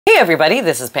everybody,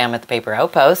 this is Pam at the Paper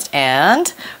Outpost,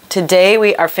 and today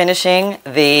we are finishing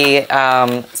the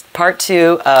part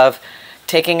 2 of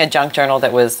taking a junk journal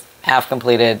that was half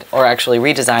completed, or actually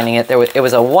redesigning it. It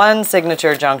was a 1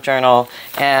 signature junk journal,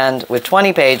 and with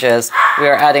 20 pages, we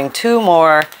are adding 2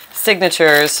 more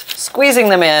signatures, squeezing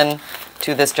them in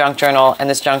to this junk journal, and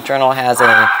this junk journal has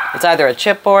it's either a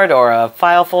chipboard or a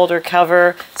file folder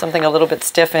cover, something a little bit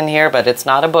stiff in here, but it's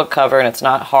not a book cover and it's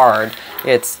not hard.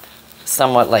 It's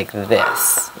somewhat like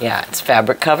this. Yeah, it's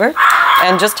fabric cover.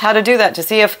 And just how to do that to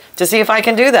see if I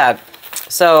can do that.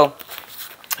 So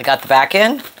I got the back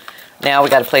in. Now we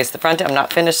got to place the front in. I'm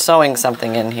not finished sewing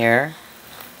something in here.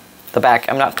 The back,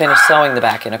 I'm not finished sewing the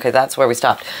back in. Okay, that's where we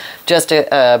stopped. Just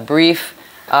a brief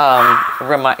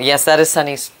yes, that is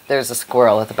Sunny's. There's a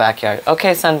squirrel at the backyard.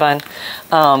 Okay, Sunbun.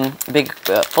 Big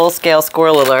full-scale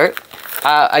squirrel alert.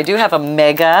 I do have a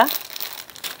mega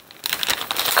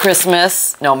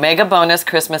bonus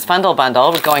Christmas bundle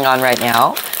going on right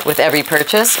now with every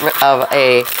purchase of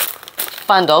a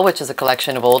bundle, which is a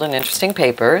collection of old and interesting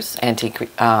papers, antique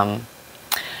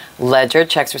ledger,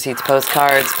 checks, receipts,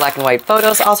 postcards, black and white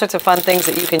photos, all sorts of fun things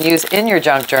that you can use in your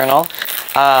junk journal.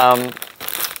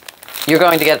 You're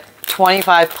going to get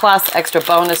 25 plus extra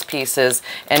bonus pieces,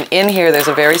 and in here there's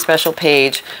a very special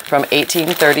page from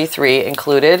 1833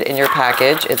 included in your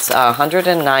package. It's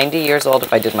 190 years old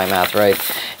if I did my math right,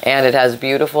 and it has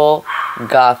beautiful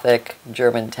Gothic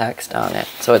German text on it.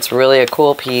 So it's really a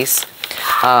cool piece.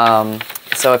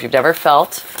 So if you've never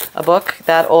felt a book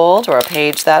that old or a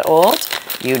page that old,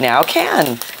 you now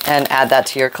can, and add that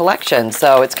to your collection.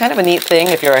 So it's kind of a neat thing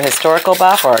if you're a historical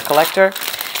buff or a collector.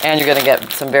 And you're going to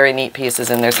get some very neat pieces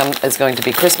in there. Some is going to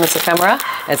be Christmas ephemera,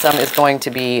 and some is going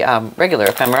to be regular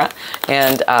ephemera.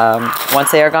 And once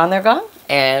they are gone, they're gone.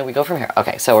 And we go from here.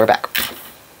 Okay, so we're back.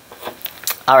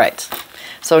 All right.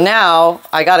 So now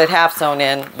I got it half sewn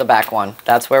in, the back one.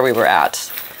 That's where we were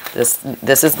at. This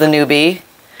is the newbie.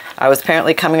 I was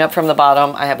apparently coming up from the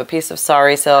bottom. I have a piece of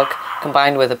sari silk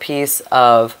combined with a piece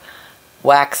of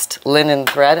waxed linen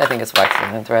thread. I think it's waxed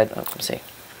linen thread. Oh, let's see.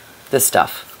 This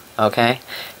stuff. Okay,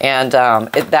 and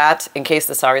in case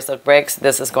the sari silk breaks,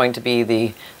 this is going to be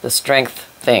the strength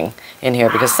thing in here,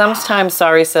 because sometimes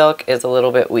sari silk is a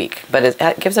little bit weak, but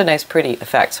it gives a nice pretty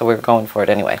effect, so we're going for it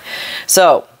anyway.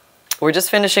 So we're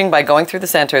just finishing by going through the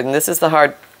center, and this is the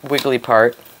hard wiggly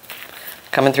part.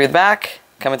 Coming through the back,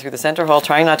 coming through the center hole,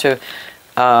 trying not to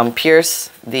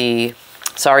pierce the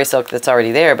sari silk that's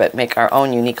already there, but make our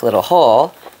own unique little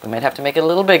hole. We might have to make it a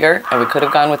little bigger, and we could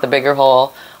have gone with the bigger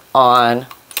hole on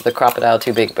the Crocodile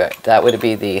Too Big Book. That would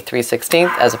be the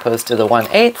 3/16 as opposed to the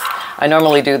 1/8. I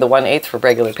normally do the 1/8 for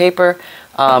regular paper,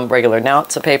 regular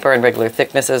ounce of paper and regular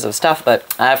thicknesses of stuff, but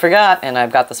I forgot, and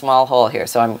I've got the small hole here,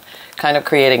 so I'm kind of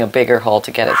creating a bigger hole to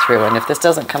get it through. And if this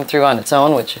doesn't come through on its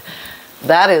own, which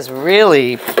that is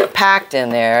really packed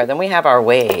in there, then we have our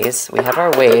ways. We have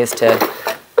our ways to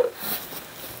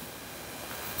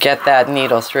get that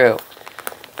needle through.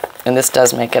 And this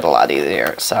does make it a lot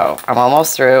easier. So I'm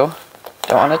almost through.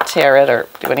 Don't want to tear it or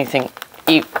do anything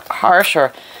harsh,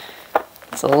 or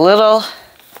it's a little,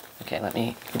 okay, let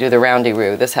me do the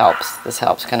roundy-roo. This helps. This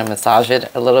helps kind of massage it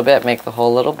a little bit, make the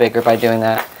hole a little bigger by doing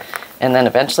that. And then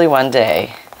eventually one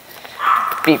day,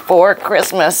 before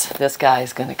Christmas, this guy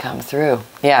is going to come through.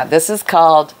 Yeah, this is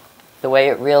called the way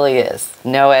it really is.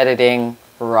 No editing,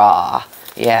 raw.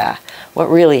 Yeah, what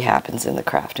really happens in the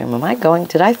craft room.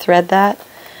 Did I thread that?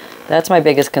 That's my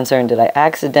biggest concern. Did I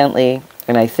accidentally,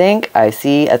 and I think I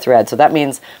see a thread. So that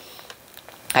means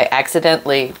I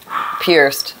accidentally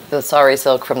pierced the sari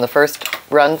silk from the first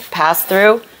run pass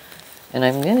through. And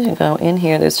I'm going to go in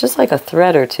here. There's just like a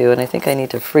thread or two, and I think I need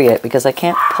to free it because I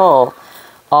can't pull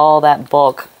all that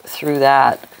bulk through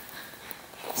that.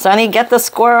 Sunny, get the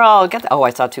squirrel. Oh,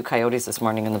 I saw 2 coyotes this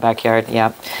morning in the backyard.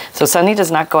 Yeah. So Sunny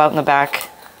does not go out in the back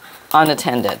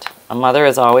unattended. A mother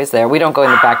is always there. We don't go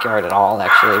in the backyard at all,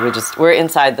 actually. We're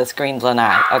inside the screened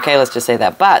lanai. Okay, let's just say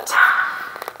that. But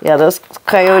yeah, those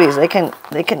coyotes, they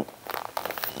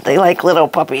like little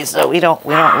puppies, so we don't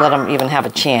let them even have a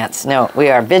chance. No, we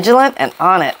are vigilant and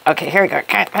on it. Okay, here we go.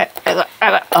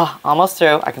 Oh, almost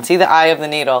through. I can see the eye of the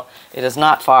needle. It is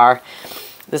not far.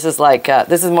 This is like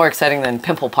this is more exciting than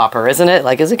pimple popper, isn't it?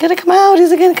 Like, is it gonna come out?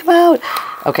 Is it gonna come out?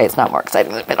 Okay, it's not more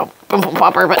exciting than pimple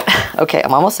popper, but okay,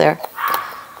 I'm almost there.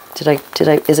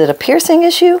 Is it a piercing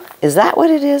issue? Is that what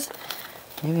it is?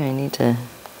 Maybe I need to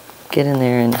get in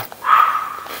there and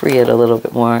free it a little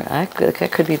bit more. That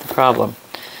could be the problem.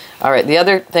 All right, the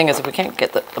other thing is if we can't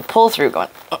get the pull through going.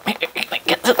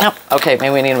 Okay, maybe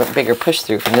we need a bigger push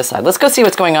through from this side. Let's go see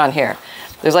what's going on here.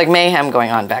 There's like mayhem going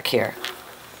on back here.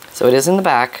 So it is in the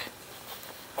back.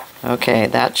 Okay,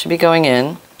 that should be going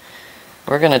in.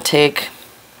 We're gonna take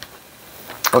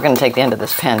the end of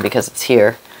this pen because it's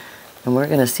here, and we're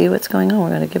gonna see what's going on. We're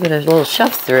gonna give it a little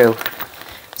shove through.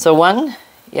 So one,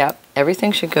 yep,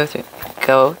 everything should go through.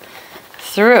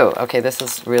 Okay, this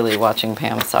is really watching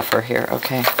Pam suffer here.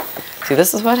 Okay, see,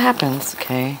 this is what happens.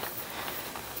 Okay,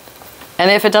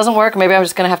 and if it doesn't work, maybe I'm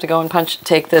just gonna have to go and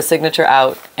take the signature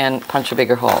out and punch a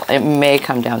bigger hole. It may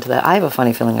come down to that. I have a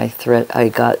funny feeling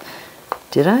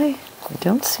did I? I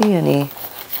don't see any.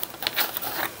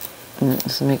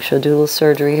 Just make sure, do a little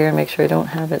surgery here, make sure I don't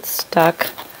have it stuck.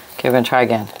 Okay, we're gonna try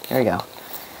again. Here we go.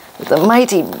 With the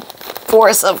mighty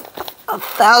force of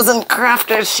 1,000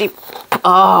 crafters,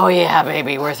 oh yeah,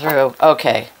 baby, we're through.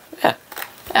 Okay, yeah.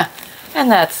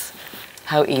 And that's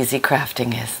how easy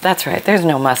crafting is. That's right, there's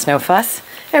no muss, no fuss.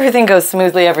 Everything goes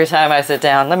smoothly every time I sit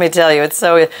down. Let me tell you, it's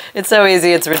so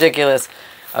easy, it's ridiculous.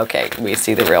 Okay, we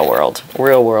see the real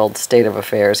world state of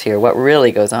affairs here. What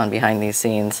really goes on behind these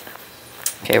scenes.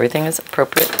 Okay, everything is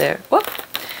appropriate there. Whoop.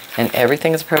 And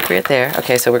everything is appropriate there.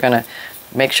 Okay, so we're gonna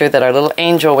make sure that our little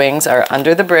angel wings are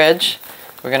under the bridge.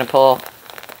 We're gonna pull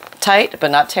tight,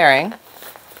 but not tearing.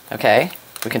 Okay,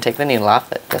 we can take the needle off.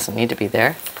 That doesn't need to be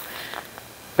there.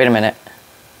 Wait a minute.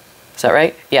 Is that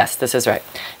right? Yes, this is right.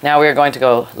 Now we're going to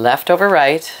go left over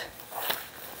right.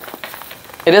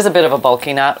 It is a bit of a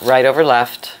bulky knot, right over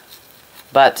left.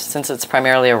 But since it's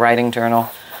primarily a writing journal,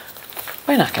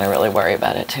 we're not going to really worry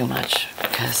about it too much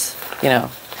because, you know,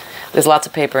 there's lots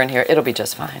of paper in here. It'll be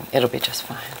just fine. It'll be just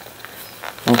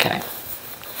fine. Okay.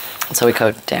 So we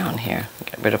go down here.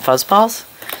 Get rid of fuzz balls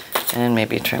and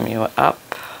maybe trim you up.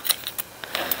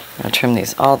 I'm going to trim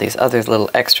all these other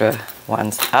little extra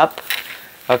ones up.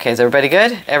 Okay, is everybody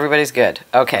good? Everybody's good.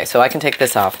 Okay, so I can take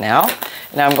this off now.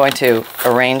 Now I'm going to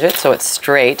arrange it so it's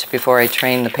straight before I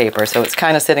train the paper. So it's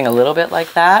kind of sitting a little bit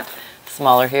like that.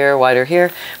 Smaller here, wider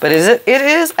here, but it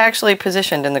is actually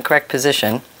positioned in the correct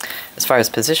position as far as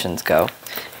positions go.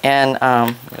 And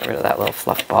get rid of that little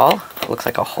fluff ball. It looks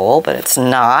like a hole, but it's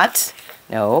not.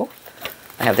 No,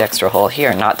 I have the extra hole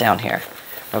here, not down here.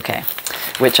 Okay,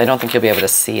 which I don't think you'll be able to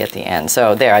see at the end.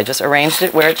 So there, I just arranged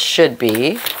it where it should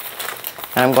be.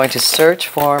 And I'm going to search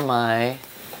for my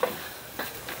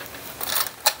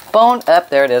bone,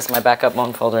 there it is, my backup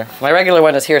bone folder. My regular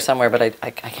one is here somewhere, but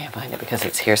I can't find it because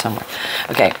it's here somewhere.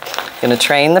 Okay, I'm gonna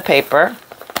train the paper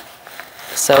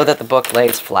so that the book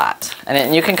lays flat.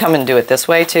 And you can come and do it this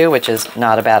way too, which is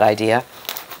not a bad idea.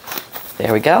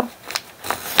 There we go.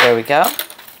 There we go.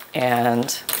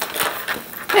 And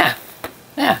yeah.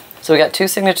 So we got 2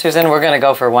 signatures in, we're gonna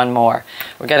go for one more.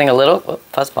 We're getting a little,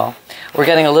 fuzzball. We're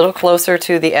getting a little closer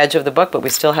to the edge of the book, but we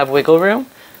still have wiggle room.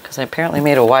 Because I apparently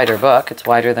made a wider book. It's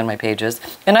wider than my pages.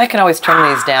 And I can always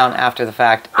trim these down after the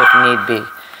fact if need be.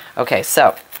 Okay,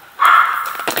 so,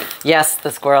 yes, the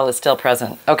squirrel is still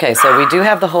present. Okay, so we do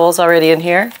have the holes already in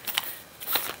here.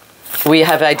 We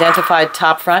have identified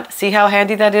top front. See how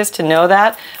handy that is to know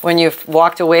that when you've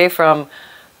walked away from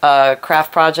a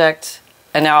craft project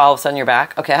and now all of a sudden you're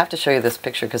back? Okay, I have to show you this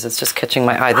picture because it's just catching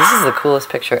my eye. This is the coolest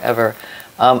picture ever.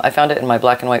 I found it in my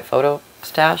black and white photo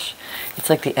stash. It's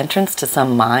like the entrance to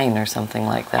some mine or something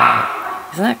like that.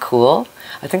 Isn't that cool?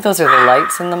 I think those are the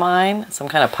lights in the mine. Some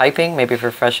kind of piping, maybe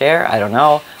for fresh air. I don't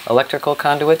know. Electrical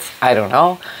conduits. I don't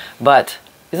know. But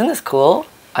isn't this cool?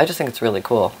 I just think it's really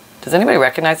cool. Does anybody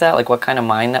recognize that? Like what kind of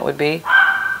mine that would be?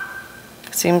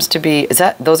 Seems to be,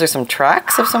 those are some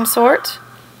tracks of some sort?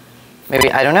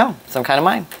 Maybe, I don't know, some kind of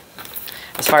mine.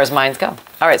 As far as mines go.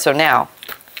 All right, so now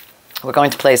we're going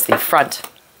to place the front.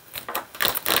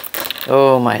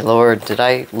 Oh my Lord, did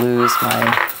I lose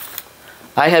my...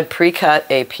 I had pre-cut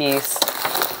a piece.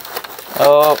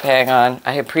 Oh, hang on.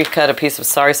 I had pre-cut a piece of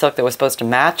sari silk that was supposed to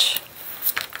match.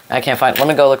 I can't find it. Let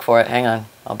me go look for it. Hang on.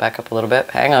 I'll back up a little bit.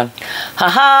 Hang on.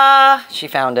 Ha-ha! She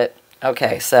found it.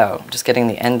 Okay, so I'm just getting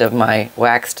the end of my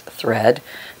waxed thread,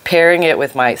 pairing it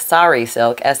with my sari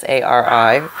silk,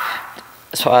 S-A-R-I,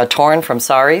 torn from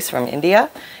saris from India,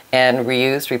 and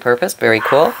reused, repurposed. Very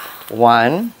cool.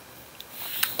 1,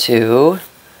 2,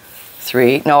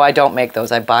 3. No, I don't make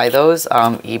those. I buy those.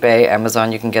 eBay,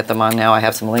 Amazon, you can get them on now. I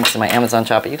have some links in my Amazon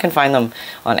shop, but you can find them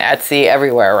on Etsy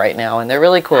everywhere right now, and they're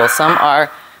really cool. Some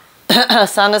are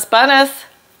Sanas Banas.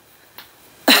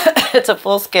 It's a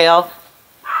full scale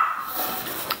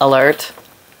alert.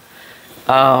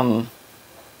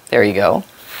 There you go.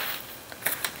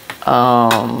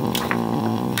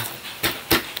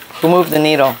 Who moved the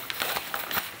needle?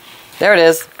 There it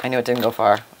is. I knew it didn't go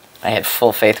far. I had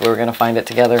full faith we were going to find it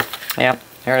together. Yeah,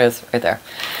 there it is, right there.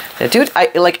 Dude,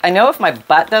 I know if my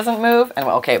butt doesn't move, and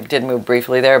okay, it did move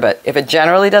briefly there, but if it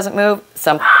generally doesn't move,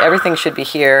 everything should be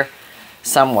here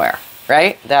somewhere,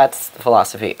 right? That's the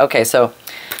philosophy. Okay, so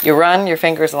you run your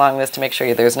fingers along this to make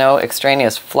sure there's no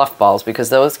extraneous fluff balls because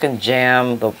those can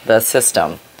jam the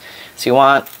system. So you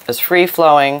want as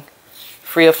free-flowing,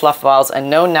 free of fluff balls, and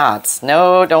no knots.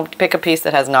 No, don't pick a piece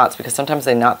that has knots because sometimes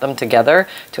they knot them together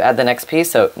to add the next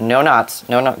piece. So no knots.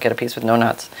 Get a piece with no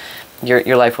knots.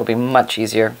 Your life will be much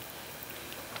easier.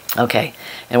 Okay,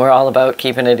 and we're all about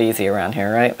keeping it easy around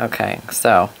here, right? Okay,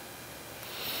 so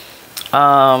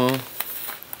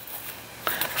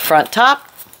front top,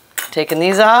 taking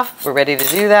these off. We're ready to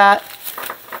do that.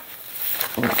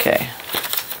 Okay.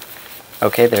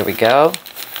 Okay, there we go.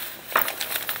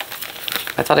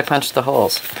 I thought I punched the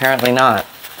holes. Apparently not.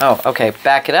 Oh, okay,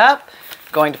 back it up.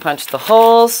 Going to punch the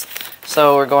holes.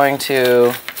 So we're going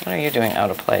to, what are you doing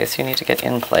out of place? You need to get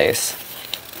in place.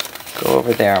 Go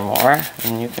over there more,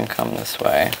 and you can come this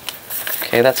way.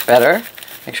 Okay, that's better.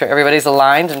 Make sure everybody's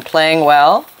aligned and playing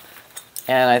well.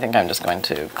 And I think I'm just going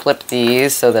to clip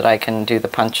these so that I can do the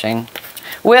punching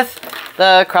with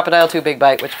the Crocodile 2 Big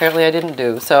Bite, which apparently I didn't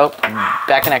do. So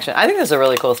back in action. I think this is a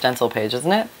really cool stencil page,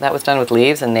 isn't it? That was done with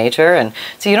leaves and nature. And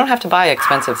so you don't have to buy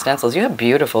expensive stencils. You have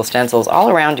beautiful stencils all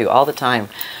around you all the time.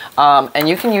 And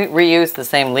you can reuse the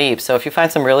same leaves. So if you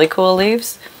find some really cool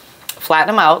leaves, flatten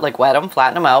them out, like wet them,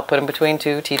 flatten them out, put them between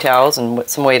two tea towels and put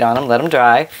some weight on them, let them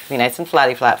dry, be nice and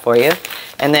flatty flat for you.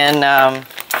 And then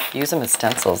use them as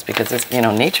stencils because it's, you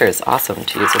know, nature is awesome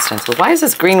to use as stencils. Why is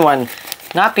this green one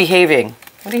not behaving?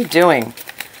 What are you doing?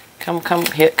 Come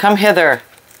hither.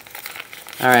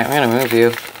 All right, I'm gonna move you.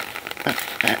 Is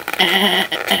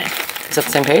that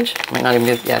the same page? Might not even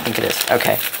be, yeah, I think it is.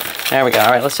 Okay, there we go.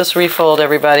 All right, let's just refold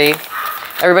everybody.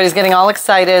 Everybody's getting all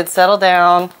excited. Settle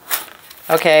down.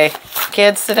 Okay,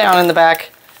 kids, sit down in the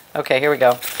back. Okay, here we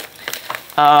go.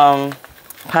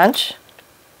 Punch.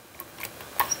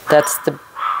 That's the,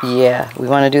 yeah, we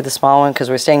want to do the small one because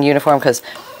we're staying uniform because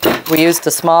we used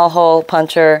the small hole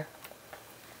puncher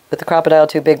with the Crocodile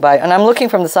 2 Big Bite. And I'm looking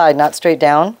from the side, not straight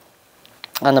down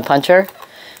on the puncher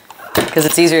because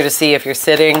it's easier to see if you're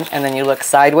sitting and then you look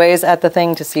sideways at the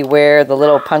thing to see where the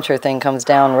little puncher thing comes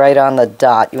down right on the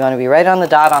dot. You want to be right on the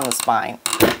dot on the spine.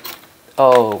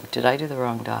 Oh, did I do the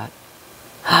wrong dot?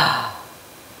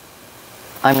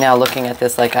 I'm now looking at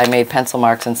this like I made pencil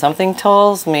marks and something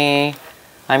tells me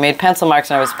I made pencil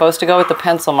marks and I was supposed to go with the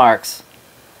pencil marks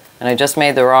and I just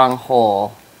made the wrong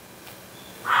hole.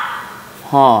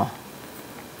 Huh.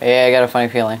 Yeah, I got a funny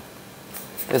feeling.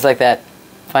 It was like that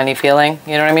funny feeling,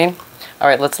 you know what I mean? All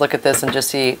right, let's look at this and just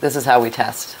see, this is how we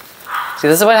test. See,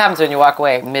 this is what happens when you walk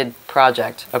away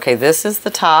mid-project. Okay, this is the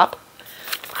top,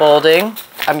 folding.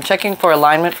 I'm checking for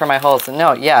alignment for my holes.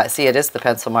 No, yeah, see, it is the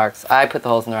pencil marks. I put the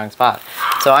holes in the wrong spot.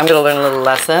 So I'm gonna learn a little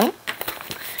lesson.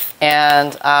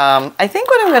 And I think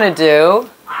what I'm gonna do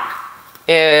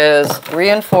is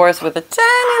reinforce with a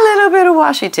tiny little bit of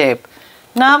washi tape.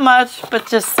 Not much, but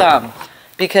just some.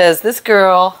 Because this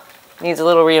girl needs a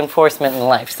little reinforcement in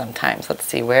life sometimes. Let's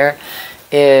see, where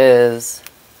is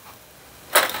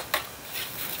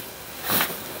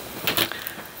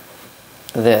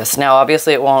this? Now,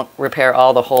 obviously it won't repair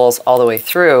all the holes all the way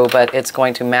through, but it's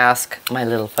going to mask my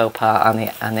little faux pas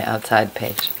on the outside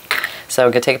page. So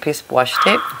I'm gonna take a piece of washi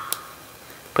tape,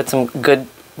 put some good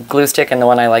glue stick, and the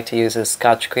one I like to use is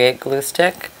Scotch Create glue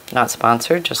stick. Not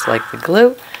sponsored, just like the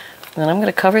glue. And then I'm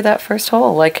gonna cover that first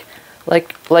hole like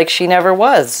she never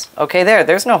was. Okay,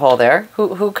 there's no hole there.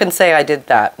 Who can say I did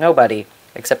that? Nobody,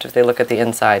 except if they look at the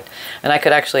inside. And I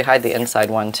could actually hide the inside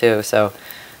one too, so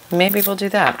maybe we'll do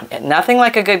that. Nothing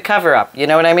like a good cover-up, you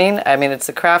know what I mean? I mean, it's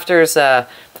the crafter's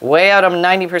way out of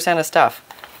 90% of stuff.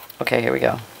 Okay, here we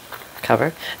go.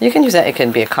 Cover. You can use that. It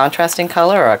can be a contrasting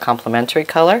color or a complementary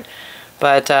color.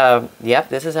 But, yep,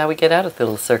 this is how we get out of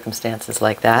little circumstances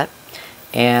like that.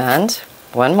 And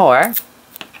one more.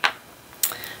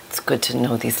 It's good to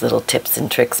know these little tips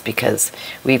and tricks because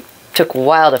we took a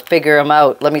while to figure them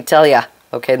out, let me tell you.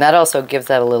 Okay, and that also gives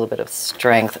that a little bit of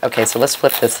strength. Okay, so let's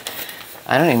flip this.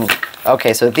 I don't even,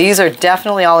 okay, so these are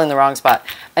definitely all in the wrong spot.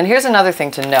 And here's another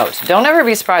thing to note. Don't ever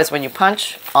be surprised when you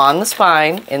punch on the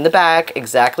spine, in the back,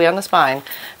 exactly on the spine,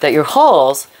 that your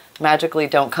holes magically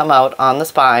don't come out on the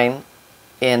spine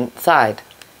inside.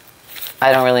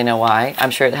 I don't really know why.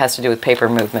 I'm sure it has to do with paper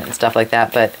movement and stuff like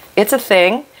that, but it's a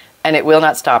thing and it will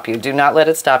not stop you. Do not let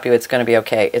it stop you. It's going to be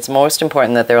okay. It's most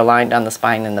important that they're aligned on the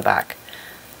spine in the back.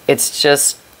 It's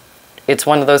just, it's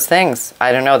one of those things.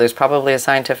 I don't know. There's probably a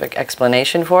scientific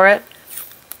explanation for it.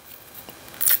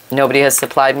 Nobody has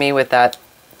supplied me with that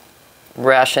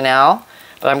rationale,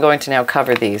 but I'm going to now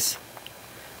cover these.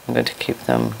 I'm going to keep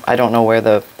them, I don't know where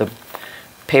the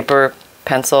paper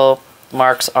pencil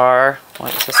marks are.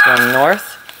 What is this one?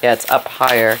 North? Yeah, it's up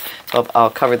higher. So I'll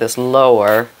cover this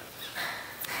lower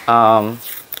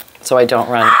so I don't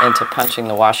run into punching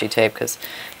the washi tape, because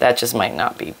that just might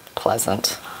not be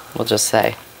pleasant, we'll just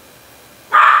say.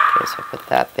 Okay, so I put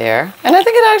that there. And I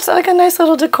think it acts like a nice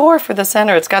little decor for the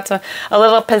center. It's got a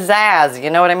little pizzazz, you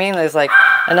know what I mean? There's like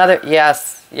another,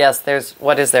 yes, there's,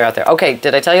 what is there out there? Okay,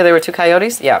 did I tell you there were 2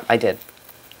 coyotes? Yeah, I did.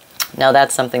 Now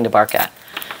that's something to bark at.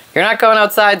 You're not going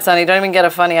outside, Sonny. Don't even get a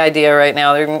funny idea right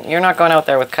now. You're not going out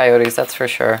there with coyotes, that's for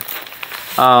sure.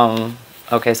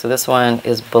 Okay, so this one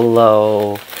is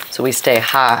below. So we stay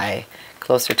high,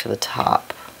 closer to the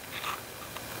top.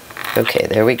 Okay,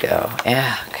 there we go.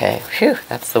 Yeah, okay. Phew,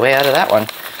 that's the way out of that one.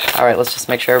 All right, let's just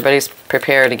make sure everybody's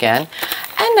prepared again.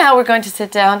 And now we're going to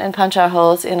sit down and punch our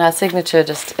holes in our signature,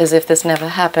 just as if this never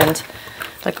happened.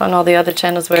 Like on all the other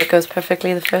channels where it goes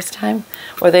perfectly the first time,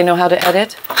 or they know how to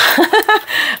edit.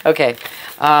 Okay.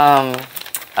 All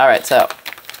right, so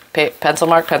pencil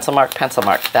mark, pencil mark, pencil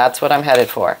mark. That's what I'm headed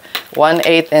for.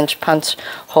 1/8 inch punch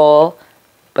hole.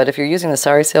 But if you're using the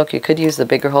sari silk, you could use the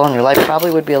bigger hole, and your life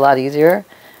probably would be a lot easier.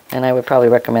 And I would probably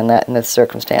recommend that in this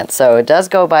circumstance. So it does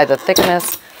go by the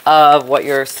thickness of what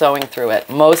you're sewing through it.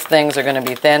 Most things are going to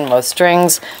be thin, most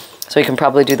strings. So you can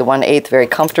probably do the 1/8 very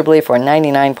comfortably for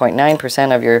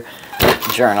 99.9% of your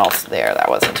journals. There, that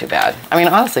wasn't too bad. I mean,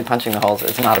 honestly, punching the holes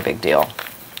is not a big deal.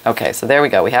 Okay, so there we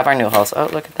go. We have our new holes. Oh,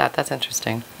 look at that. That's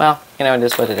interesting. Well, you know, it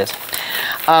is what it is.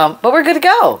 But we're good to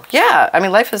go. Yeah, I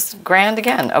mean, life is grand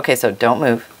again. Okay, so don't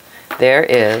move. There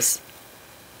is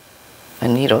a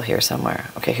needle here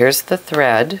somewhere. Okay, here's the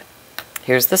thread.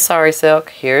 Here's the sari silk.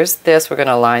 Here's this. We're going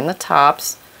to line the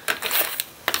tops.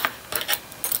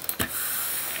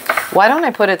 Why don't I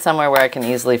put it somewhere where I can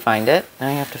easily find it? Now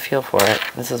you have to feel for it.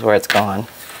 This is where it's gone.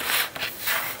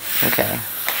 Okay.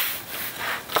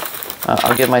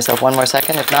 I'll give myself one more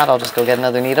second. If not, I'll just go get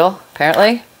another needle.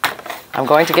 Apparently, I'm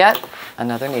going to get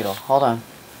another needle. Hold on.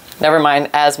 Never mind.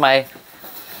 As my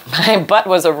butt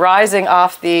was arising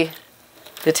off the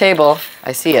table,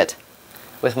 I see it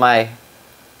with my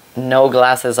no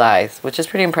glasses eyes, which is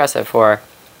pretty impressive for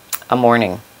a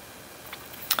morning.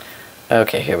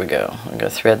 Okay, here we go. I'm going to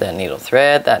thread that needle.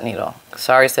 Thread that needle.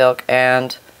 Sari silk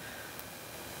and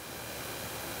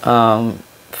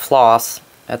floss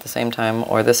at the same time.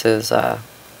 Or this is,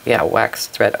 yeah, wax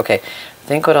thread. Okay, I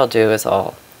think what I'll do is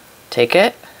I'll take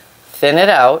it, thin it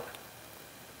out,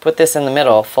 put this in the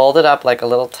middle, fold it up like a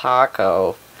little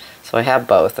taco. So I have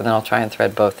both, and then I'll try and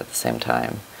thread both at the same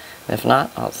time. And if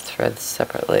not, I'll thread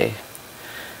separately.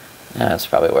 That's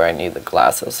probably where I need the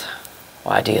glasses.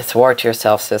 Why do you thwart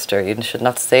yourself, sister? You should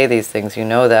not say these things. You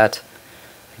know that.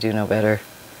 I do know better.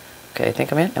 Okay, I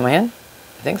think I'm in. Am I in?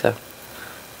 I think so. All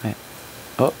right.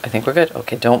 Oh, I think we're good.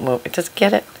 Okay, don't move. Just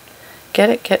get it. Get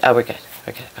it. Get. Oh, we're good.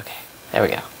 We're good. Okay. There we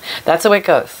go. That's the way it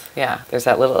goes. Yeah. There's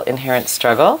that little inherent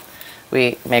struggle.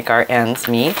 We make our ends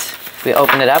meet. We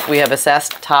open it up. We have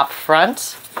assessed top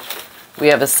front. We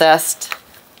have assessed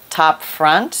top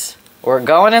front. We're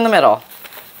going in the middle.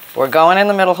 We're going in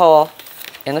the middle hole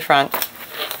in the front.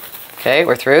 Okay,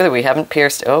 we're through. We haven't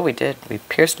pierced. Oh, we did. We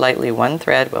pierced lightly one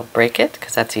thread. We'll break it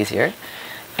because that's easier.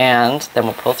 And then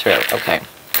we'll pull through. Okay,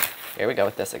 here we go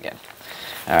with this again.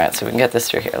 All right, so we can get this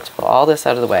through here. Let's pull all this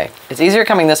out of the way. It's easier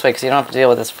coming this way because you don't have to deal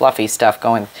with this fluffy stuff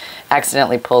going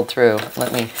accidentally pulled through.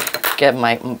 Let me get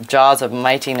my jaws of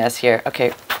mightiness here.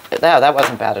 Okay, that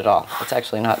wasn't bad at all. It's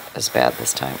actually not as bad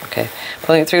this time. Okay,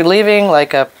 pulling it through, leaving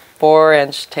like a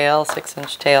 4-inch tail,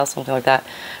 6-inch tail, something like that.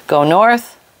 Go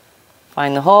north,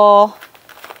 find the hole.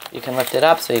 You can lift it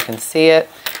up so you can see it.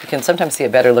 You can sometimes see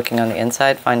it better looking on the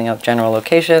inside, finding out general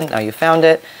location. Now you found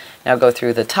it. Now go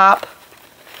through the top.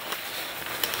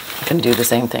 You can do the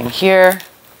same thing here.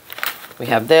 We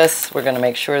have this. We're going to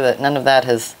make sure that none of that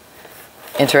has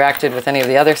interacted with any of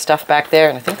the other stuff back there,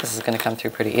 and I think this is going to come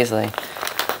through pretty easily.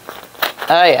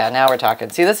 Oh yeah, now we're talking.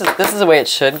 See, this is the way it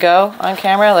should go on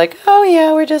camera. Like, oh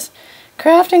yeah, we're just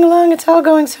crafting along. It's all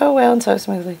going so well and so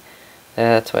smoothly.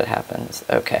 That's what happens.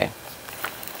 Okay.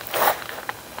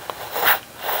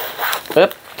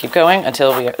 Oop, keep going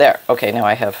until we are there. Okay, now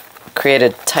I have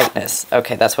created tightness.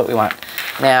 Okay, that's what we want.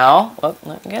 Now, well,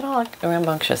 let me get all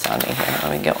rambunctious on me here.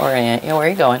 Let me get orient. Where are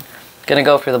you going? Gonna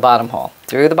go through the bottom hole.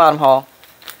 Through the bottom hole.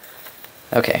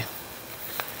 Okay.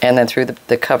 And then through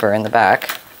the cover in the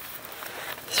back.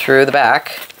 Through the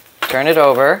back. Turn it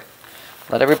over.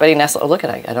 Let everybody nestle. Oh, look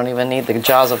at it. I don't even need the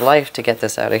jaws of life to get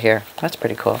this out of here. That's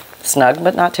pretty cool. Snug,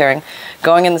 but not tearing.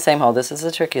 Going in the same hole. This is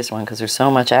the trickiest one because there's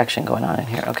so much action going on in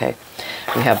here. Okay.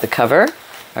 We have the cover.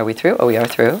 Are we through? Oh, we are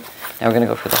through. Now we're going to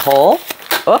go for the hole.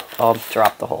 Oh, I'll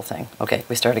drop the whole thing. Okay,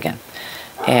 we start again.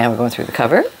 And we're going through the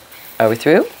cover. Are we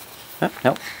through? Oh,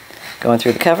 nope. Going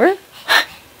through the cover.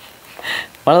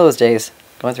 One of those days.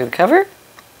 Going through the cover,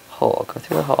 hole, go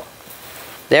through the hole.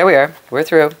 There we are, we're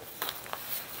through.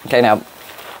 Okay, now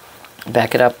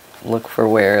back it up, look for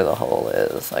where the hole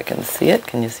is. I can see it,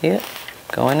 can you see it?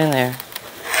 Going in there,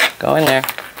 go in there.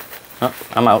 Oh,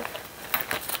 I'm out.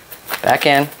 Back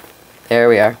in, there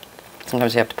we are.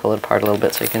 Sometimes you have to pull it apart a little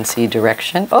bit so you can see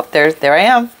direction. Oh, there I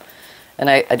am.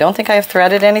 And I don't think I have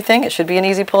threaded anything. It should be an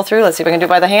easy pull through. Let's see if I can do it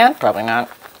by the hand. Probably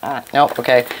not. Nope,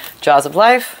 okay. Jaws of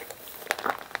life.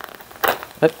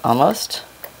 Oop, almost.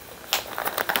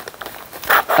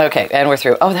 Okay, and we're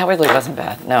through. Oh, that really wasn't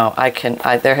bad. No,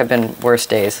 there have been worse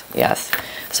days, yes.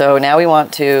 So now we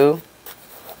want to,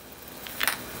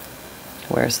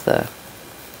 where's the,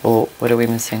 oh, what are we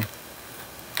missing?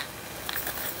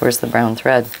 Where's the brown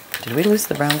thread? Did we lose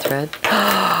the brown thread?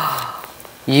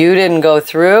 You didn't go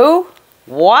through?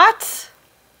 What?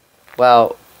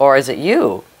 Well, or is it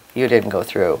you? You didn't go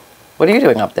through. What are you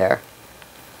doing up there?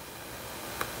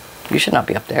 You should not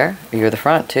be up there. You're the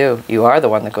front too. You are the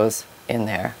one that goes in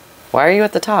there. Why are you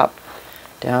at the top?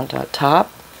 Down,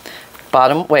 top,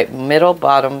 bottom, wait, middle,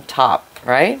 bottom, top,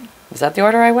 right? Is that the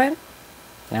order I went?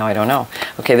 Now I don't know.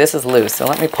 Okay, this is loose, so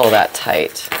let me pull that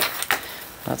tight.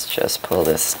 Let's just pull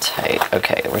this tight.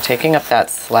 Okay, we're taking up that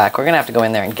slack. We're gonna have to go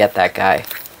in there and get that guy.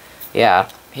 Yeah,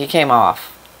 he came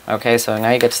off. Okay, so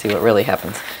now you get to see what really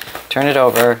happens. Turn it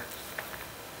over.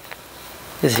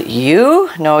 Is it you?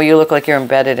 No, you look like you're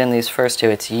embedded in these first two.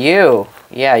 It's you.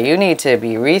 Yeah, you need to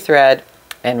be rethread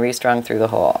and restrung through the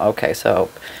hole. Okay,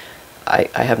 so I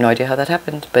have no idea how that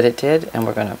happened, but it did, and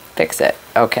we're gonna fix it.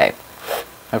 Okay.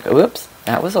 Okay, whoops,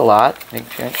 that was a lot. Make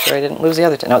sure I didn't lose the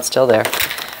other two. No, it's still there.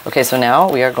 Okay, so now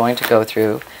we are going to go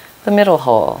through the middle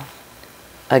hole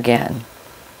again,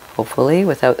 hopefully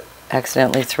without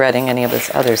accidentally threading any of this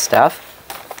other stuff.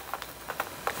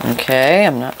 Okay,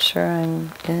 I'm not sure I'm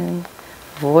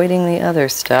avoiding the other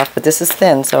stuff, but this is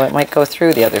thin, so it might go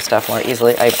through the other stuff more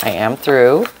easily. I am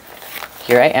through.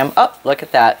 Here I am. Oh, look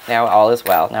at that. Now all is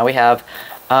well. Now we have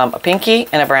a pinky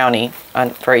and a brownie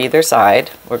for either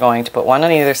side. We're going to put one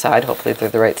on either side. Hopefully they're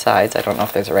the right sides. I don't know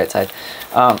if there's a right side.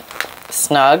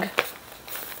 Snug.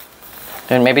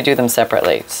 And maybe do them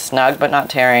separately. Snug but not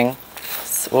tearing.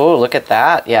 Oh, look at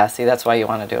that. Yeah, see, that's why you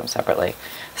want to do them separately.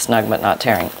 Snug but not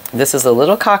tearing. This is a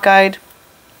little cockeyed.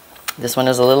 This one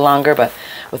is a little longer, but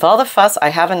with all the fuss, I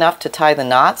have enough to tie the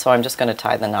knot, so I'm just going to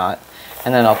tie the knot,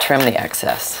 and then I'll trim the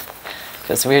excess,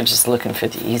 because we're just looking for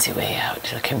the easy way out.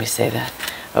 Can we say that?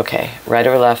 Okay, right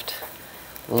over left,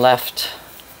 left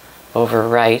over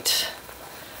right.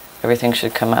 Everything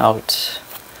should come out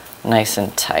nice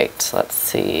and tight. Let's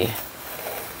see.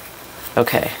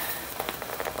 Okay.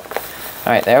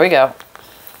 All right, there we go.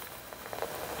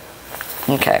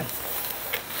 Okay,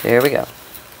 there we go.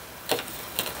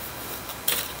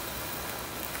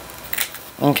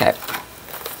 Okay.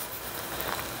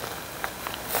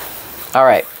 All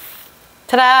right.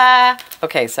 Ta-da!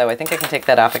 Okay, so I think I can take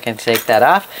that off. I can take that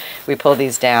off. We pull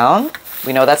these down.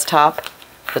 We know that's top.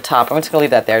 The top. I'm just going to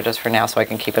leave that there just for now so I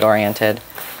can keep it oriented.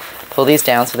 Pull these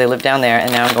down so they live down there.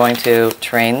 And now I'm going to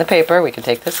train the paper. We can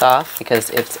take this off because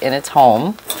it's in its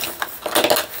home.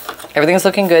 Everything's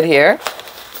looking good here.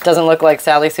 Doesn't look like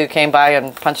Sally Sue came by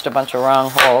and punched a bunch of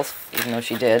wrong holes, even though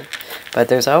she did. But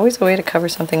there's always a way to cover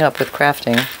something up with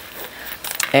crafting.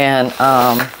 And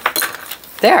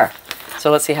there.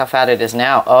 So let's see how fat it is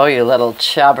now. Oh, you little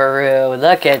chubbaroo.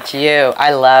 Look at you.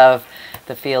 I love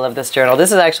the feel of this journal.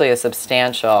 This is actually a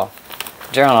substantial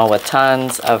journal with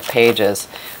tons of pages.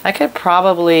 I could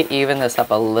probably even this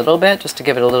up a little bit just to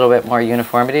give it a little bit more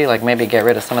uniformity, like maybe get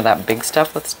rid of some of that big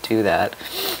stuff. Let's do that.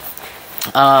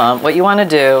 What you want to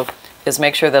do is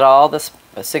make sure that all the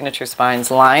signature spines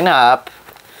line up.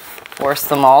 Force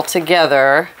them all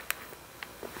together.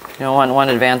 You don't want one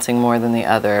advancing more than the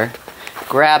other.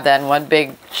 Grab that in one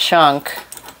big chunk.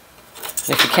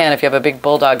 If you can, if you have a big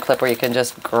bulldog clipper, you can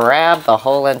just grab the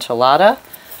whole enchilada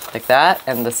like that.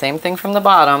 And the same thing from the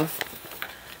bottom.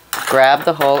 Grab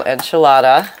the whole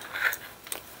enchilada.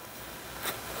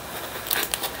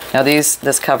 Now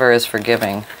this cover is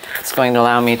forgiving. It's going to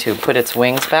allow me to put its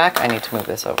wings back. I need to move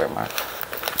this over, Mark.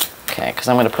 Okay, because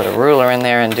I'm going to put a ruler in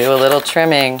there and do a little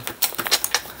trimming.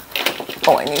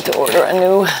 Oh, I need to order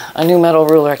a new metal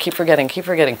ruler. I keep forgetting,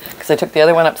 because I took the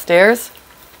other one upstairs.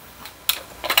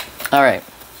 All right.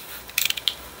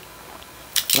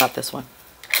 Not this one.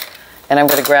 And I'm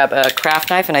going to grab a craft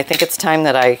knife, and I think it's time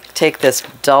that I take this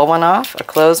dull one off. I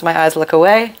close my eyes, look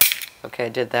away. Okay, I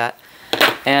did that.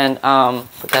 And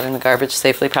put that in the garbage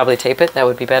safely, probably tape it. That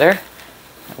would be better.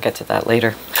 I'll get to that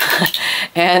later.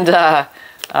 And,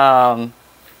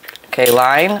 okay,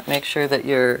 line. Make sure that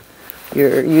your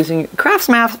you're using craft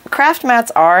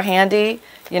mats are handy.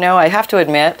 You know, I have to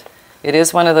admit, it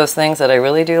is one of those things that I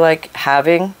really do like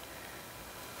having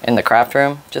in the craft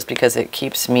room, just because it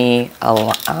keeps me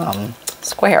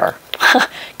square.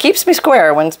 Keeps me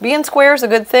square. When being square is a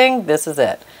good thing, this is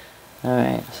it. All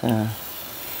right, so, and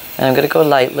I'm gonna go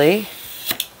lightly,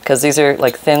 because these are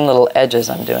like thin little edges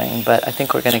I'm doing, but I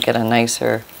think we're gonna get a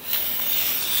nicer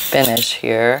finish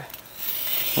here.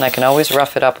 And I can always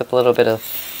rough it up with a little bit of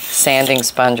sanding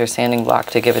sponge or sanding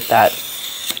block to give it that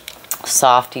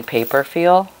softy paper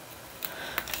feel.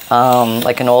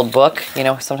 Like an old book, you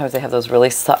know, sometimes they have those really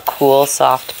cool,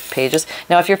 soft pages.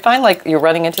 Now, if you find like you're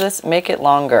running into this, make it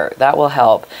longer. That will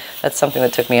help. That's something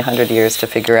that took me 100 years to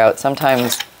figure out.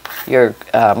 Sometimes your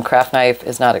craft knife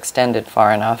is not extended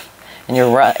far enough, and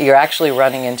you're actually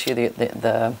running into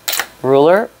the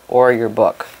ruler or your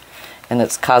book, and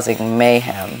it's causing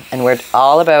mayhem. And we're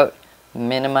all about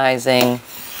minimizing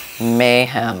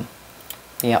mayhem.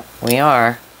 Yep, we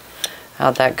are.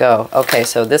 How'd that go? Okay,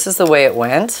 so this is the way it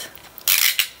went.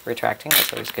 Retracting,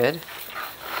 that's always good.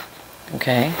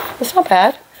 Okay, it's not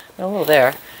bad. A little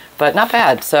there, but not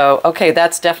bad. So, okay,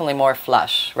 that's definitely more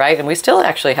flush, right? And we still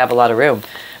actually have a lot of room.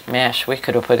 Mash, we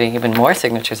could have put even more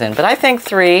signatures in, but I think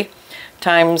 3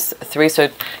 times 3, so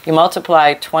you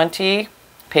multiply 20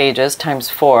 pages times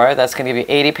 4, that's going to give you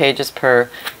 80 pages per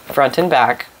front and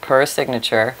back per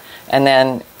signature. And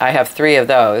then I have 3 of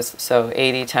those, so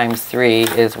 80 times 3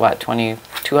 is what,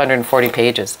 240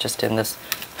 pages just in this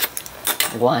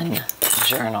one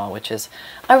journal, which is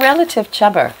a relative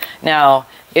chubber. Now,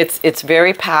 it's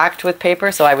very packed with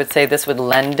paper, so I would say this would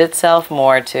lend itself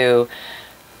more to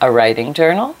a writing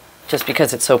journal, just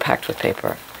because it's so packed with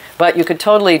paper. But you could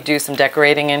totally do some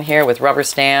decorating in here with rubber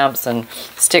stamps and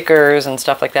stickers and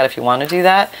stuff like that if you want to do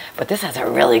that. But this has a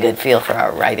really good feel for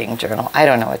a writing journal. I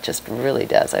don't know, it just really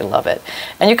does. I love it.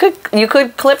 And you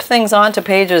could clip things onto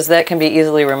pages that can be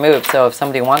easily removed. So if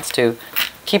somebody wants to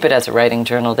keep it as a writing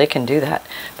journal, they can do that.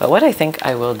 But what I think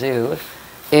I will do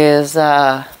is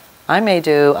I may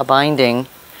do a binding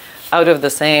out of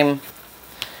the same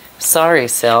sari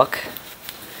silk.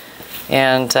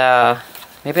 And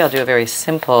maybe I'll do a very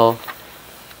simple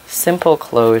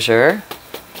closure.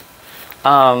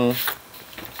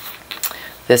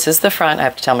 This is the front. I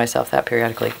have to tell myself that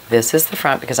periodically. This is the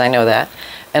front because I know that.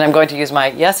 And I'm going to use my,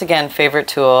 yes, again, favorite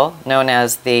tool known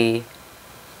as the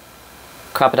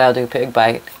Crocodile Do Pig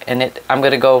Bite. And I'm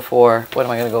going to go for, what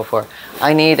am I going to go for?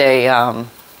 I need a,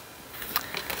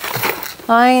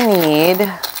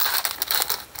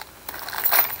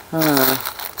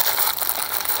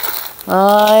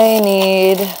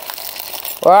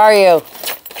 where are you?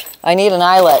 I need an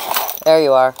eyelet. There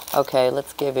you are. Okay,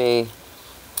 let's give a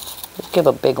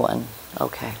big one.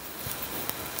 Okay.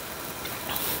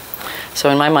 So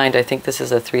in my mind, I think this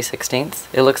is a 3/16.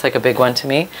 It looks like a big one to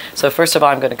me. So first of all,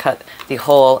 I'm going to cut the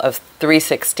hole of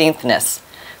 3/16.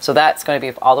 So that's going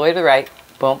to be all the way to the right.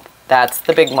 Boom. That's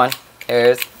the big one.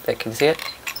 Can you see it?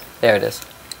 There it is.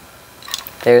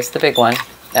 There's the big one.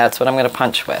 That's what I'm going to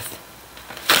punch with.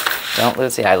 Don't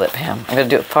lose the eyelet, Pam. I'm going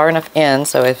to do it far enough in,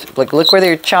 so if look where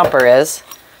your chomper is,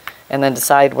 and then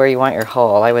decide where you want your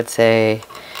hole. I would say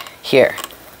here.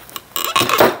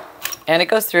 And it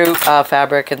goes through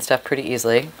fabric and stuff pretty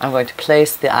easily. I'm going to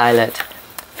place the eyelet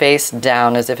face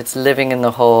down as if it's living in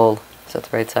the hole. Is that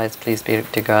the right size? Please be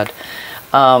to God.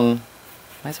 Why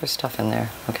is there stuff in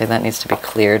there? Okay, that needs to be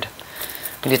cleared.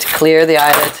 We need to clear the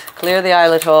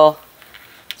eyelet hole.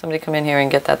 Somebody come in here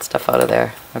and get that stuff out of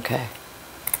there. Okay.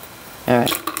 All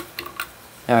right.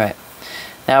 All right.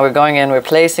 Now we're going in, we're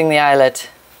placing the eyelet.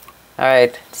 All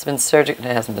right. It's been it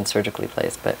hasn't been surgically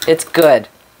placed, but it's good.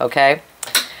 Okay.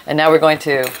 And now we're going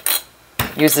to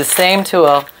use the same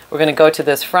tool. We're going to go to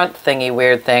this front thingy,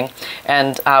 weird thing,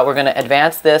 and we're going to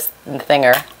advance this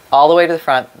thinger all the way to the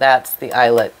front. That's the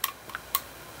eyelet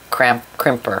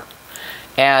crimper.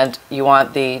 And you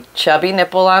want the chubby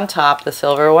nipple on top, the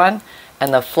silver one,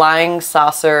 and the flying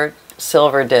saucer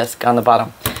silver disc on the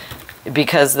bottom,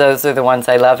 because those are the ones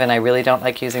I love, and I really don't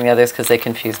like using the others because they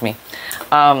confuse me.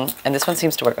 And this one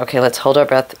seems to work. Okay, let's hold our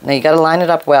breath. Now you got to line it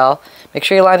up well. Make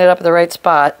sure you line it up at the right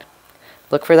spot.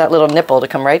 Look for that little nipple to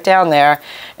come right down there,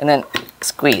 and then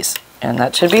squeeze. And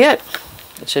that should be it.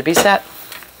 It should be set.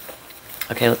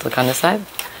 Okay, let's look on this side.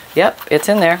 Yep, it's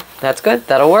in there. That's good.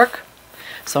 That'll work.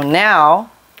 So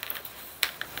now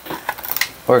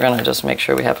we're going to just make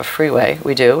sure we have a freeway.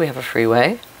 We do. We have a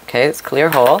freeway. Okay, it's clear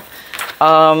hole.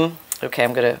 Okay,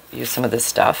 I'm going to use some of this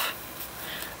stuff.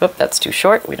 Oop, that's too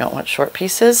short. We don't want short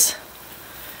pieces.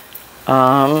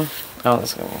 Oh,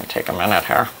 this is going to take a minute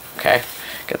here. Okay,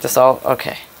 get this all,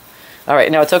 okay. All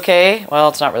right, now it's okay. Well,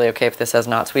 it's not really okay if this has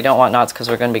knots. We don't want knots because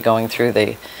we're going to be going through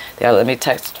the let me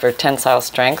test for tensile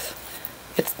strength.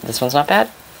 This one's not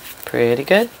bad. Pretty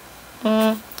good.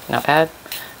 Not bad.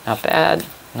 Not bad.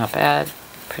 Not bad.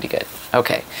 Pretty good.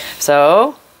 Okay,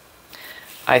 so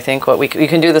I think what you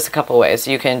can do this a couple ways.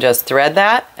 You can just thread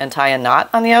that and tie a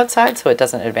knot on the outside so it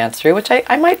doesn't advance through, which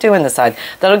I might do in the side.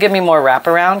 That'll give me more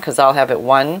wraparound because I'll have it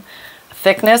one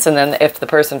thickness, and then if the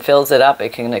person fills it up,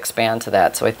 it can expand to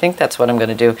that. So I think that's what I'm going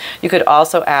to do. You could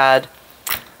also add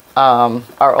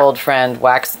our old friend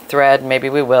wax thread.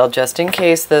 Maybe we will, just in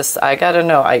case this, I gotta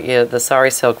know, the sorry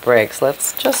silk breaks.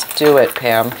 Let's just do it,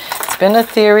 Pam. It's been a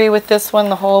theory with this one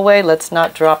the whole way. Let's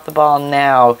not drop the ball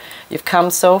now. You've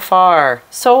come so far,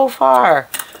 so far.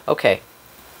 Okay,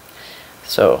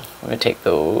 so I'm gonna take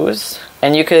those,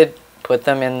 and you could put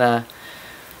them in the,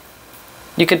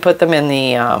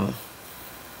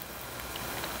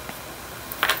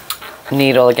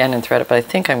 needle again and thread it, but I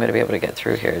think I'm going to be able to get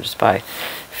through here just by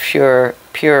pure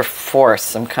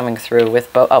force. I'm coming through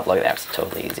with both. Oh, look, that's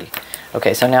totally easy.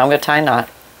 Okay, so now I'm going to tie a knot.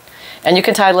 And you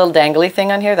can tie a little dangly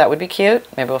thing on here. That would be cute.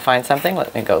 Maybe we'll find something.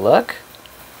 Let me go look.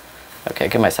 Okay,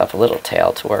 give myself a little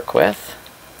tail to work with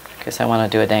because I want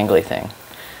to do a dangly thing.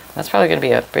 That's probably going to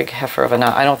be a big heifer of a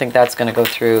knot. I don't think that's going to go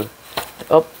through.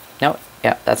 Oh, no.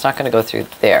 Yeah, that's not going to go through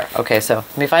there. Okay, so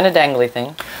let me find a dangly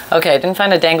thing. Okay, I didn't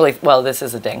find a dangly, well, this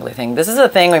is a dangly thing. This is a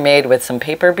thing we made with some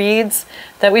paper beads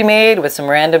that we made with some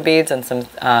random beads and some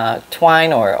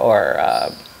twine or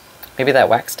maybe that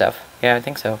wax stuff. Yeah, I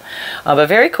think so. But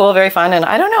very cool, very fun. And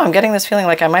I don't know, I'm getting this feeling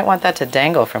like I might want that to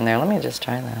dangle from there. Let me just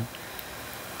try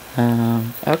that.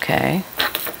 Okay.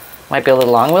 Might be a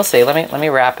little long. We'll see. Let me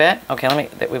wrap it. Okay,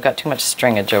 we've got too much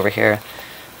stringage over here.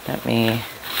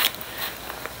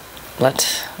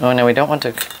 Oh no, we don't want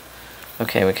to,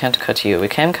 okay, we can't cut you. We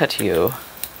can cut you.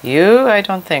 You, I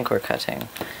don't think we're cutting.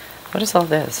 What is all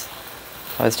this?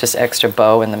 Oh, it's just extra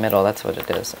bow in the middle. That's what it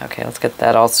is. Okay, let's get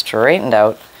that all straightened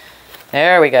out.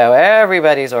 There we go.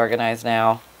 Everybody's organized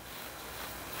now.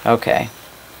 Okay.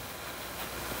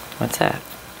 What's that?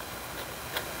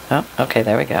 Oh, okay,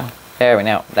 there we go. There we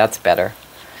go. That's better.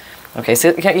 Okay, so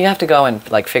you have to go and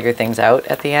like figure things out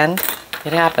at the end.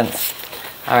 It happens.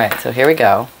 All right, so here we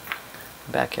go.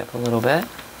 Back up a little bit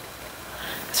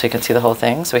so you can see the whole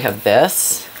thing. So we have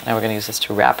this. Now we're going to use this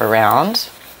to wrap around.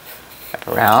 Wrap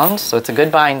around. So it's a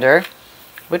good binder.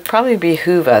 Would probably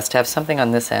behoove us to have something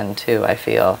on this end too, I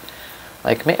feel.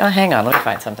 Like, oh, hang on, let me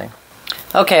find something.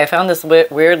 Okay, I found this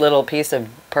weird little piece of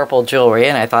purple jewelry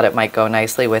and I thought it might go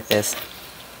nicely with this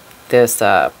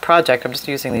project. I'm just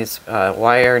using these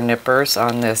wire nippers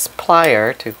on this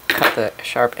plier to cut the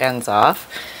sharp ends off.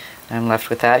 I'm left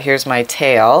with that. Here's my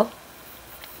tail.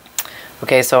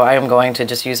 Okay, so I am going to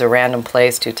just use a random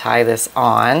place to tie this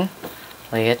on.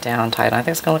 Lay it down, tie it on. I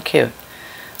think it's going to look cute.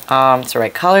 It's the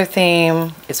right color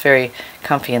theme. It's very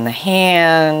comfy in the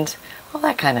hand. All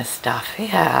that kind of stuff,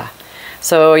 yeah.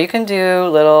 So you can do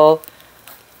little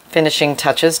finishing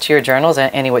touches to your journals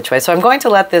any which way. So I'm going to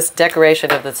let this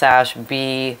decoration of the sash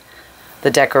be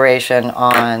the decoration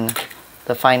on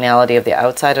the finality of the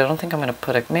outside. I don't think I'm going to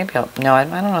put a, maybe I'll, no, I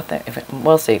don't know if it,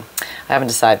 we'll see. I haven't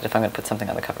decided if I'm going to put something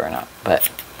on the cover or not, but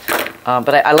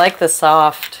I like the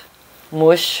soft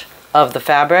mush of the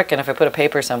fabric, and if I put a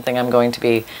paper or something, I'm going to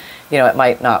be, you know, it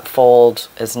might not fold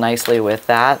as nicely with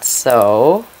that.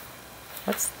 So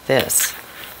what's this?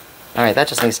 All right, that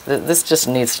just needs, this just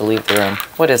needs to leave the room.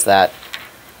 What is that?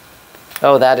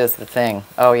 Oh, that is the thing.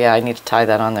 Oh yeah, I need to tie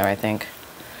that on there, I think.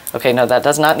 Okay, no, that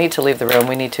does not need to leave the room.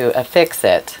 We need to affix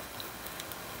it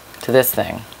to this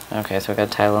thing. Okay, so we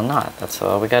got to tie a little knot. That's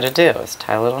all we got to do is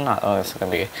tie a little knot. Oh, this is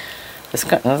going to be, this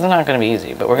is not going to be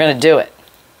easy, but we're going to do it.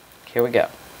 Here we go.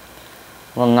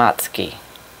 Little knot ski.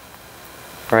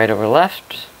 Right over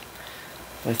left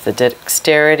with the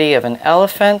dexterity of an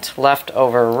elephant. Left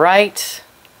over right.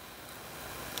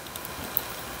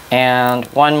 And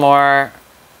one more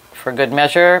for good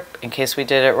measure, in case we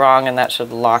did it wrong, and that should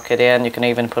lock it in. You can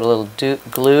even put a little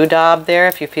glue daub there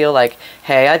if you feel like,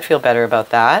 hey, I'd feel better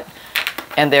about that.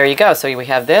 And there you go. So we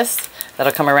have this.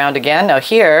 That'll come around again. Now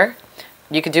here,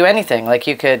 you could do anything. Like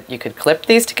you could clip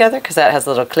these together because that has a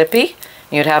little clippy.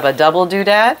 You'd have a double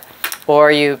doodad,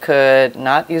 or you could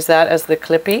not use that as the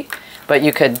clippy, but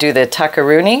you could do the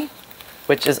tuckaroony,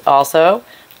 which is also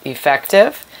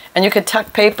effective. And you could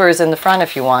tuck papers in the front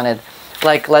if you wanted.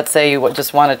 Like, let's say you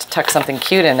just wanted to tuck something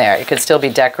cute in there. It could still be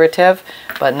decorative,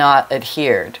 but not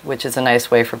adhered, which is a nice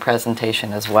way for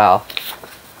presentation as well.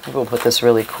 Maybe we'll put this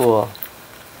really cool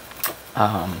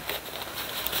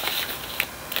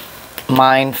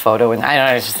mine photo, and I don't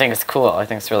know, I just think it's cool. I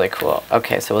think it's really cool.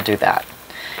 Okay, so we'll do that.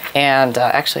 And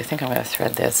actually, I think I'm going to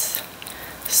thread this.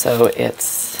 so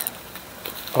it's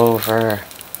over.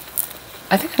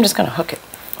 I think I'm just going to hook it.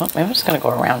 Well, maybe I'm just going to go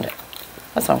around it.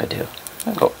 That's what I'm going to do.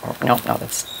 I'm gonna go, no,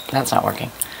 that's not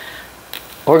working.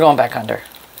 We're going back under.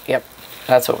 Yep,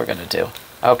 that's what we're going to do.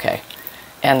 Okay,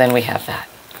 and then we have that.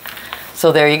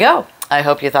 So there you go. I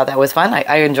hope you thought that was fun.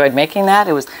 I enjoyed making that.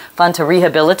 It was fun to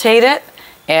rehabilitate it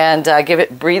and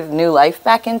breathe new life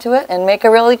back into it and make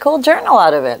a really cool journal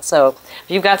out of it. So if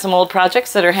you've got some old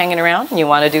projects that are hanging around and you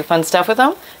want to do fun stuff with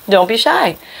them, don't be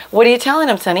shy. What are you telling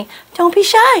them, Sunny? Don't be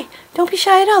shy. Don't be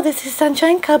shy at all. This is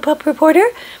Sunshine, Cub Pup Reporter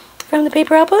from the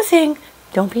Paper Outpost saying,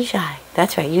 don't be shy.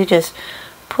 That's right. You just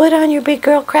put on your big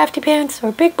girl crafty pants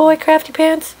or big boy crafty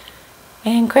pants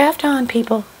and craft on,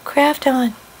 people. Craft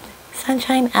on.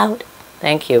 Sunshine out.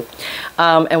 Thank you.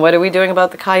 And what are we doing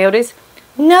about the coyotes?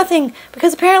 Nothing,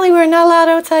 because apparently we're not allowed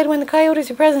outside when the coyotes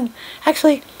are present.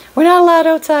 Actually, we're not allowed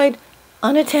outside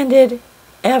unattended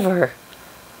ever.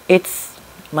 It's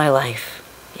my life.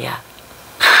 Yeah.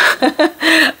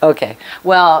 Okay.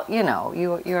 Well, you know,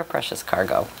 you're a precious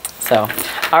cargo. So,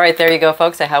 all right, there you go,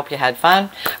 folks. I hope you had fun.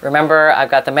 Remember, I've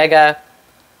got the mega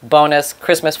bonus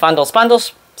Christmas Fundle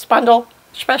Spundle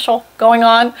special going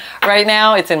on right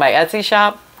now. It's in my Etsy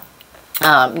shop.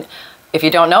 If you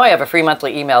don't know, I have a free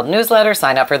monthly emailed newsletter.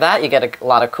 Sign up for that. You get a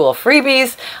lot of cool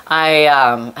freebies. I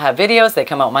have videos. They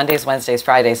come out Mondays, Wednesdays,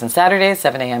 Fridays, and Saturdays,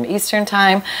 7 a.m. Eastern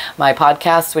time. My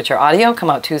podcasts, which are audio, come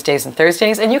out Tuesdays and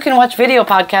Thursdays. And you can watch video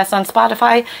podcasts on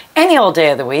Spotify any old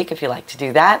day of the week if you like to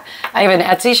do that. I have an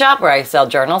Etsy shop where I sell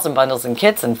journals and bundles and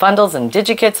kits and fundles and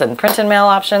digikits and print and mail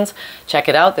options. Check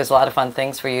it out. There's a lot of fun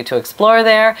things for you to explore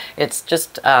there. It's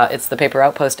just, it's the Paper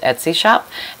Outpost Etsy shop.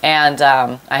 And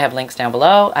I have links down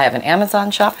below. I have an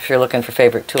Amazon shop if you're looking for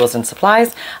favorite tools and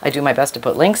supplies. I do my best to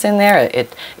put links in there.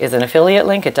 It is an affiliate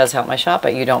link. It does help my shop,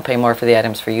 but you don't pay more for the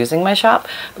items for using my shop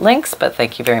links, but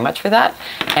thank you very much for that.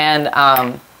 And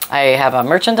I have a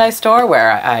merchandise store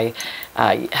where I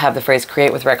have the phrase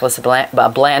create with reckless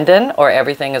abandon, or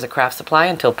everything is a craft supply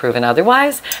until proven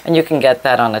otherwise. And you can get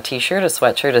that on a t-shirt, a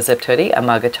sweatshirt, a zipped hoodie, a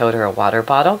mug, a tote, or a water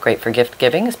bottle. Great for gift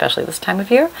giving, especially this time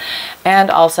of year. And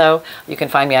also you can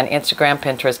find me on Instagram,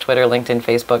 Pinterest, Twitter, LinkedIn,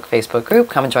 Facebook group.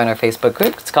 Come and join our Facebook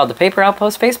group. It's called the Paper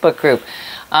Outpost Facebook group.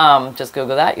 Just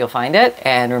Google that, you'll find it.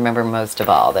 And remember, most of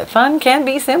all, that fun can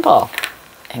be simple.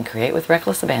 And create with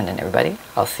reckless abandon, everybody.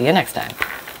 I'll see you next time.